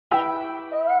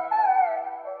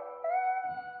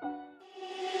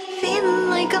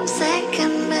think I'm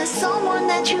second best, someone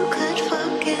that you could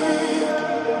forget.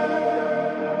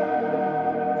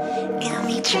 Got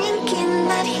me drinking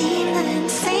that healing,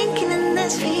 sinking in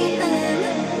this feeling.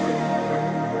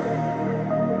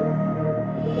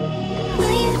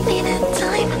 Will you need a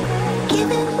time,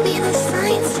 giving me the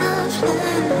signs of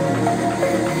life.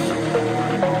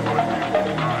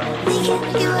 Making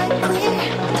you are clear,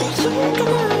 but you're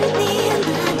gonna leave me in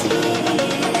the deep.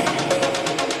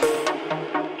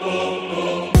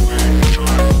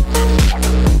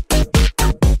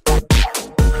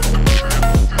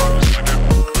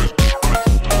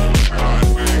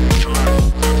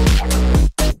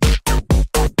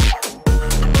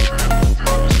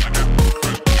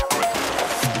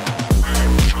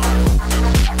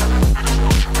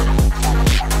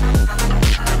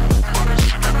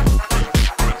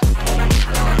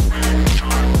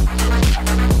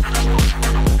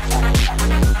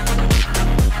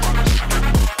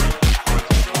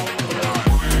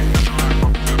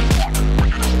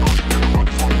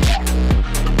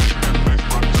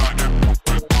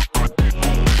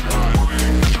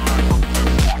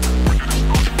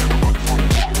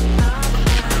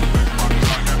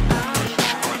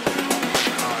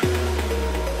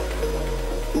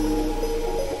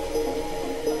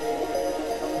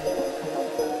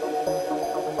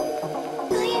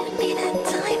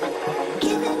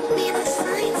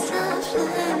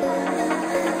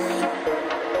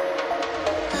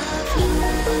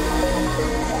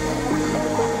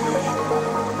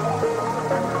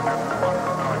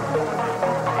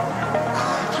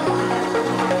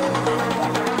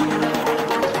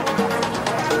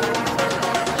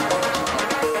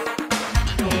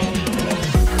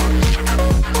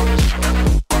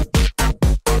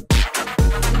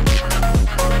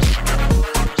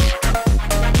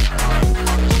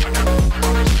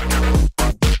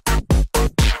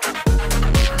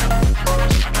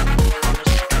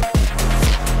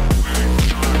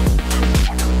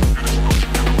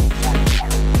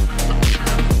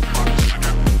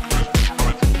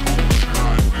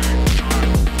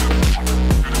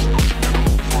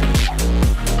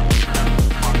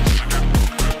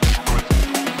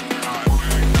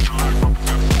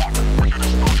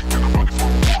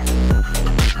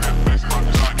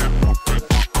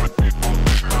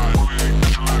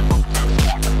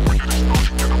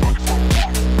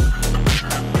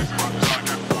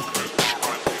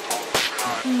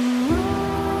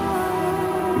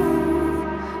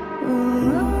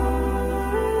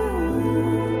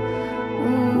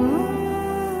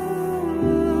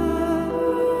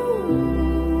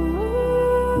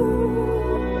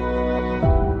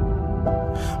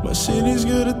 My city's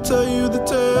gonna tell you the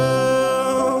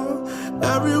tale.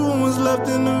 Everyone was left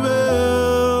in the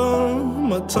veil.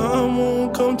 My time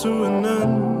won't come to an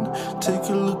end. Take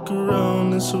a look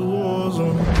around, it's a war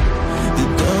zone. The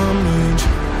damage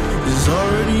is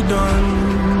already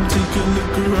done. Take a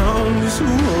look around, it's a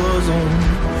war zone.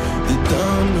 The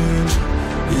damage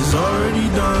is already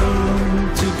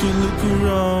done. Take a look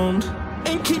around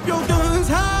and keep your guns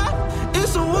high.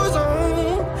 It's a war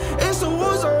zone. It's a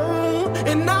war zone.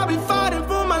 And I'll be fighting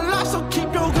for my life, so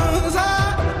keep your guns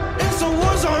high. It's a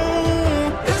war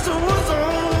zone. It's a war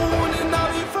zone. And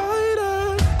I'll be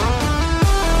fighting.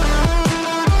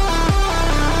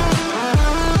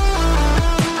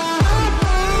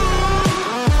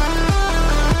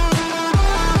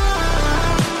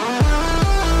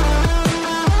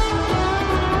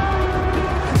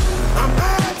 I'm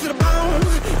bad to the bone.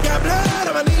 Got blood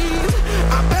on my knees.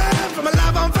 I'm bad for my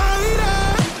life, I'm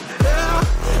fighting.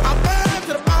 Yeah, I'm bad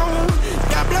to the bone.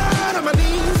 Got blood on my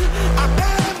knees. I'm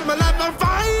bad for my life, I'm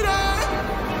fighting.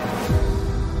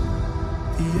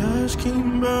 The ash keep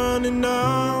burning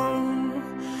down.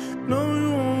 No, you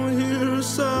won't hear a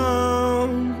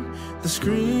sound. The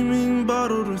screaming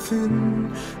bottled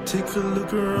within. Take a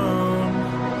look around.